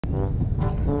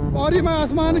और ही मैं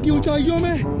आसमान की ऊंचाइयों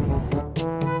में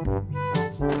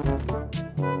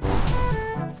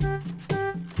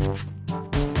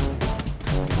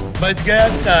बच गया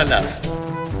साला।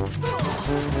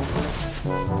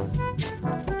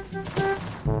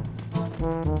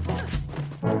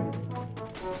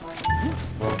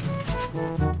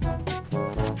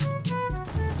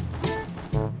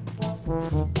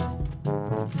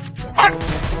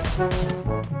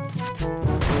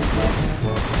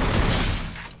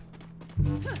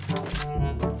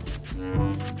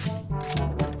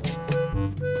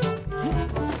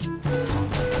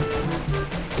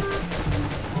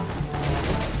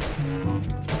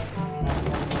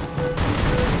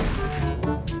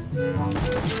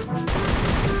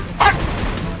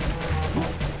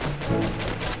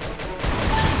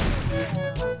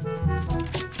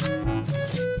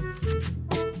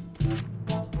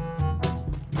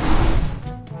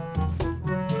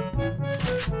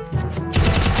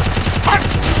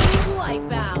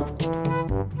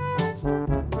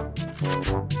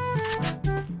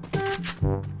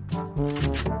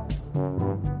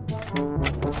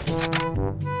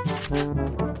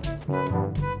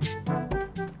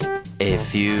 A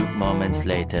few moments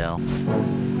later.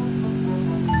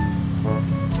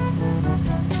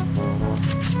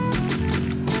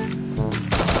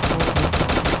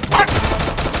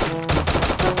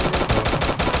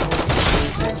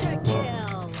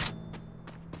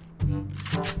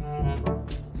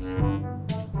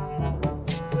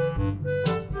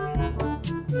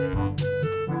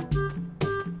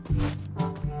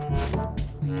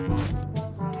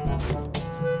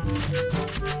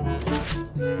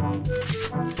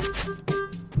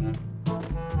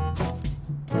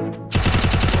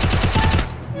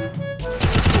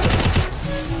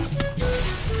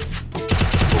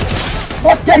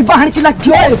 तेरी बहन की लग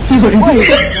गया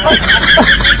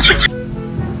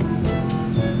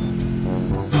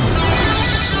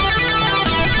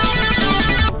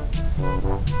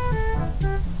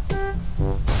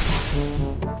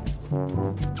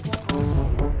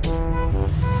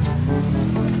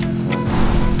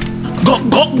go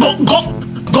go go go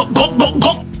go go go go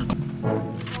go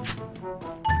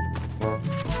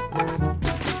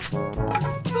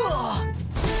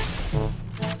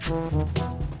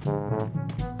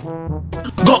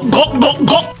go go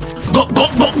go go go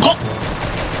go go.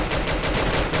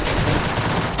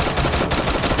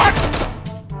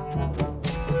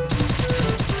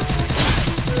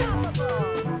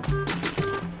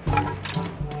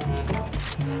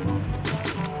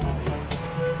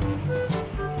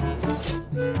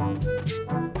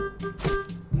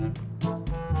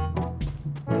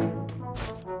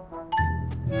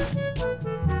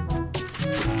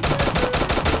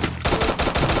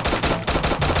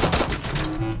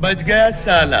 बच गया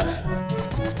साला।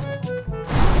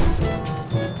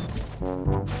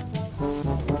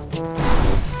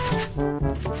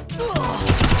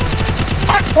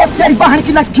 तेरी बहन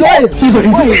की लग गया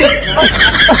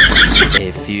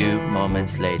A few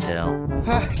moments later.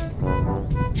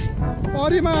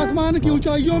 और ही मैं आसमान की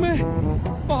ऊंचाइयों में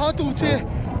बहुत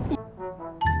ऊंचे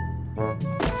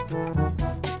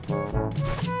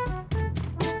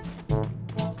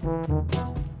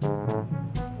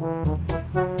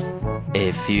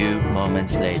A few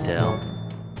moments later.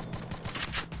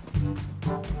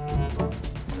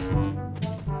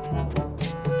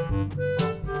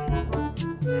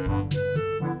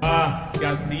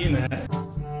 क्या सीन है।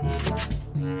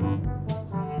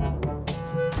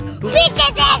 पीछे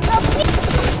देखो।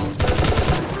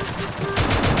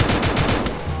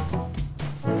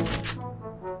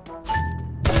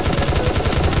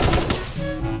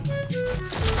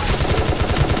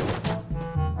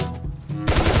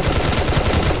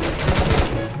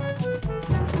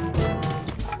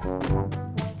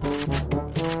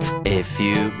 A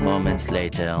few moments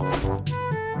later.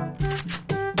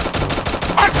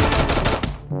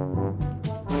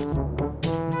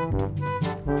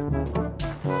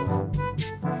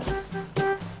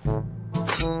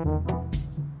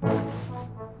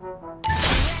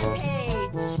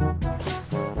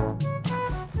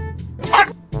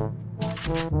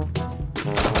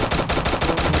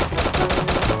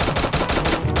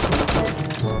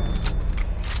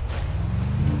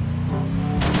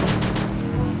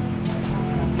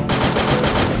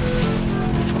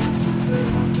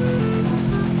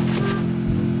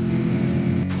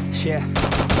 Yeah,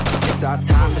 it's our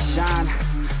time to shine.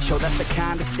 Yo, that's the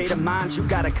kind of state of mind you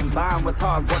gotta combine with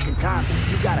hard work and time.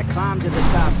 You gotta climb to the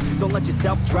top. Don't let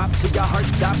yourself drop till your heart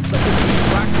stops. Let the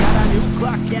beat rock. Got a new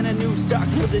clock and a new stock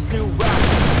for this new rock.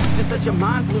 Just let your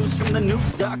mind loose from the new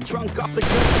stock. Drunk off the good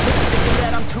shit, thinking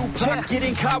that I'm too pop.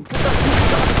 Getting caught with the new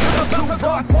stuff. I'm too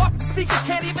rough. Off the speakers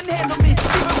can't even handle me.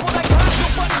 Even when I got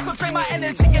nobody will drain my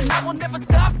energy, and I will never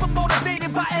stop. I'm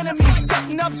motivated by enemies,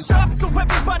 setting up shop so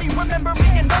everybody remember me.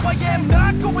 And though I am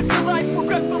not going through life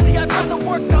regretfully, I'd rather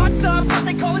work non-stop. What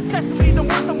they call incessantly, than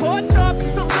work some odd job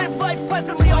just to live life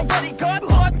pleasantly. Already got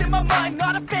lost in my mind,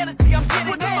 not a fantasy. I'm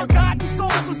getting there. Forgotten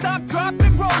souls, so stop, drop,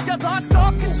 and roll. You lost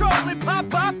all control and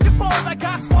pop off your ball. I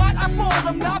got squat, I fold.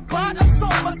 I'm not bought, I'm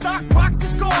sold. My stock rocks,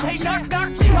 it's gold. Hey, knock, knock,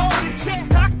 she holding shit.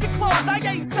 Talk to close, I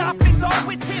ain't stopping though.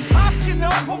 It's hip hop, you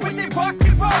know, or is it rock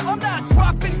and roll? I'm not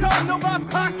dropping down, no, my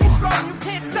pocket's grown. You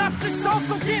can't stop the show,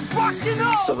 so get rockin'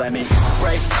 on. So let me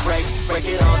break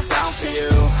it all down for you.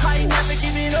 I ain't never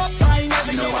giving up, I ain't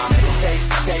never giving up.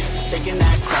 Taking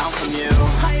that crown from you.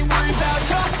 I ain't worried about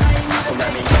you, I ain't never. So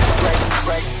let me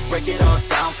break it all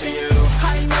down for you.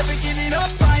 I ain't never giving up,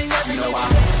 I ain't never giving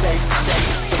up.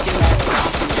 Taking that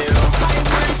crown from you. I ain't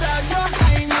worried about you,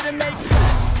 I ain't need to make.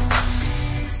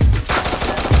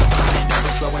 I ain't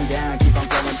never slowing down, keep on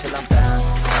going till I'm down.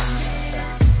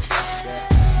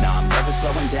 No, I'm never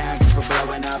slowing down, cause we're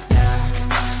blowing up now.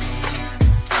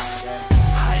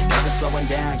 I ain't never slowing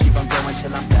down, keep on going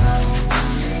till I'm down.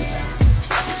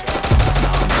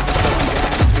 No, I'm never slowing down,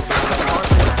 cause we're blowing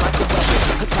up. It's like a weapon,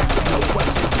 attack with no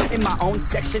questions. In my own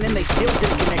section and they still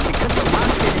disconnected, cause their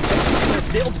minds get infected and they're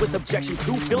filled with objection.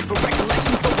 Too filled for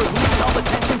recollection, so we're losing all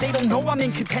attention. They don't know I'm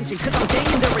in contention, cause I'm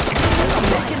gaining their attention. I'm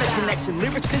making a connection,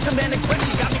 lyricism and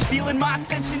aggression got me feeling my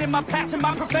ascension. In my passion,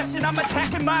 my profession, I'm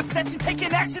attacking my obsession,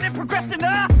 taking action and progressing.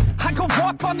 I go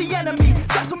off on the enemy,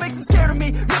 that's what makes them scared of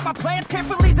me. Make my plans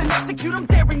carefully, then execute them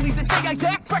daringly. They say I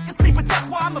act recklessly, but that's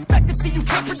why I'm effective. See, you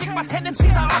can't predict my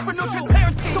tendencies, I offer no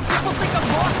transparency. So people think I'm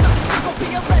lost, I'm gonna be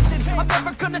a legend. I'm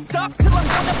never gonna stop till I'm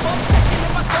on the bump second.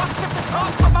 And my thoughts at the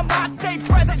top, but my mind stay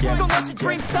present. Don't let your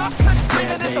dreams stop, cause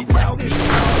dreaming is a blessing.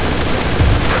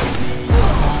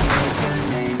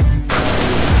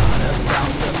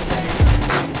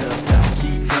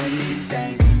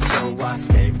 I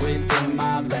stay within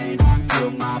my lane.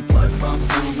 Feel my blood pump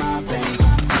through my veins.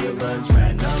 Feel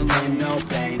adrenaline, no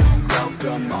pain.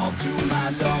 Welcome all to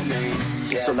my domain.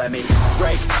 Yeah. So let me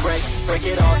break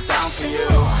it all down for you.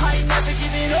 I ain't never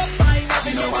giving up, I ain't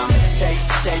never giving up.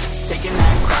 Taking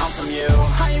that crown from you.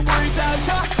 I ain't worried about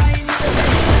you, I ain't never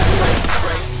giving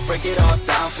up. Break it all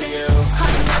down for you. I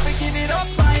ain't never giving up,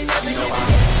 I ain't never giving up.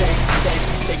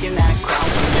 Taking that crown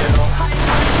from you. I ain't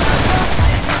worried about you, I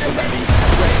ain't never. So let me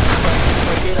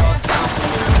break it all down for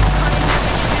you. I ain't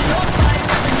never giving up, I ain't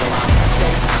never giving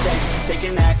up.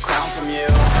 Taking that crown from you.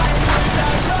 I ain't worried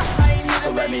about you, I ain't never. So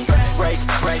let me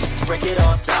break it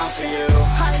all down for you.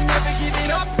 I ain't never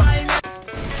giving up, I ain't never.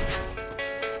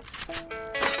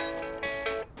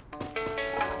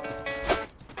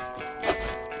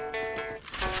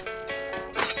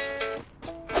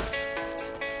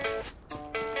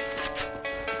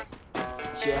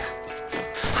 Yeah,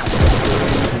 I don't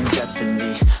believe in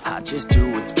destiny. I just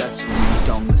do what's best for me.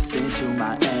 Don't listen to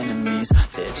my enemies,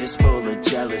 they're just full of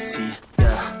jealousy.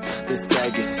 Yeah, this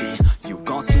legacy, you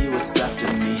gon' see what's left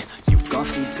of me. You gon'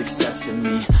 see success in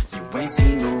me. You ain't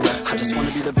seen the rest of me. I just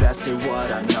wanna be the best at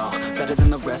what I know. Better than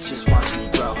the rest, just watch me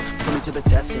grow. Put me to the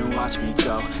test and watch me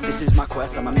go. This is my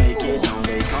quest, I'ma make it known.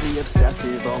 They call me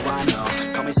obsessive, oh I know.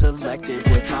 Call me selective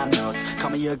with my notes. Call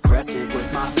me aggressive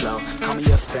with my flow. Call me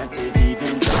offensive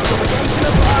even though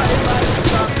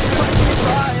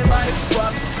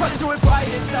try to do it right,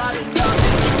 it's not enough.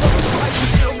 I can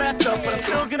still mess up, but I'm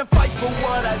still gonna fight for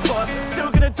what I love.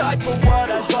 Still gonna die for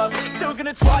what I love. Still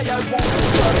gonna try, I won't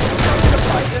give up. Still gonna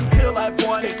fight until I've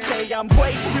won. They say I'm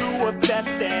way too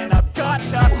obsessed and I've got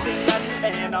nothing left.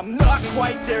 And I'm not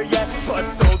quite there yet, but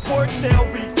those words they'll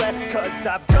regret. Cause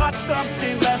I've got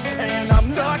something left and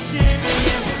I'm not giving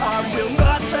in. I will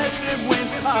not let them win,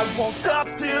 I won't stop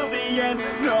till the end,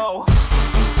 no.